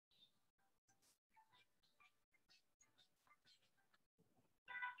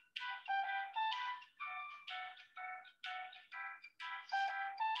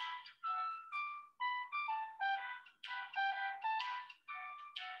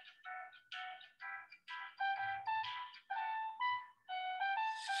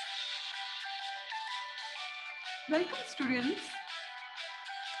Welcome students.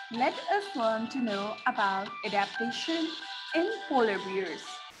 Let us learn to know about adaptation in polar bears.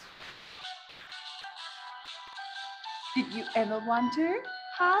 Did you ever wonder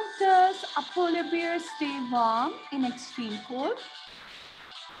how does a polar bear stay warm in extreme cold?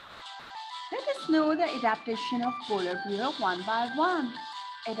 Let us know the adaptation of polar bear one by one.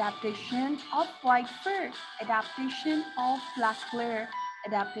 Adaptation of white fur, adaptation of black layer,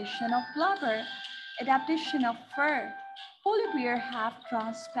 adaptation of blubber, adaptation of fur. Polar bear have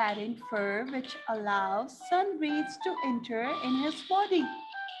transparent fur which allows sun rays to enter in his body.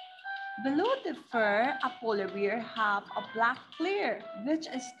 Below the fur, a polar bear have a black layer which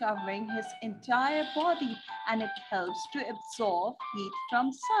is covering his entire body and it helps to absorb heat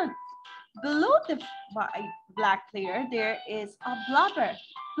from sun. Below the black layer, there is a blubber.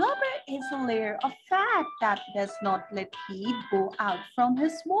 Blubber is a layer of fat that does not let heat go out from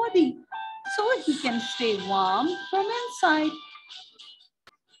his body, so he can stay warm from inside.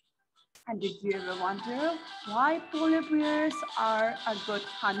 And did you ever wonder why polar bears are good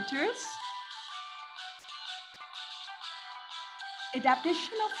hunters?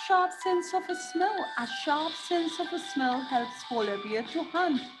 Adaptation of sharp sense of smell. A sharp sense of smell helps polar bear to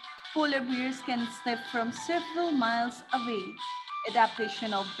hunt. Polar bears can sniff from several miles away.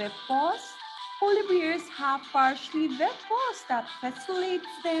 Adaptation of web paws. Polar bears have partially web paws that facilitates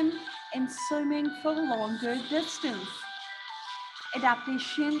them in swimming for longer distance.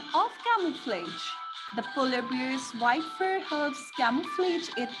 Adaptation of camouflage. The polar bear's white fur helps camouflage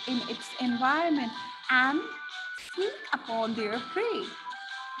it in its environment and sneak upon their prey.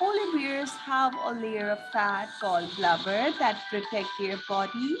 Polar bears have a layer of fat called blubber that protect their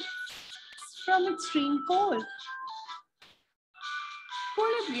body from extreme cold.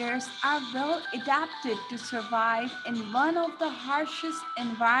 Polar bears are well adapted to survive in one of the harshest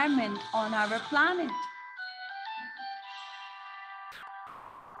environments on our planet.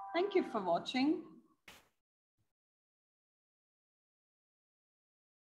 Thank you for watching.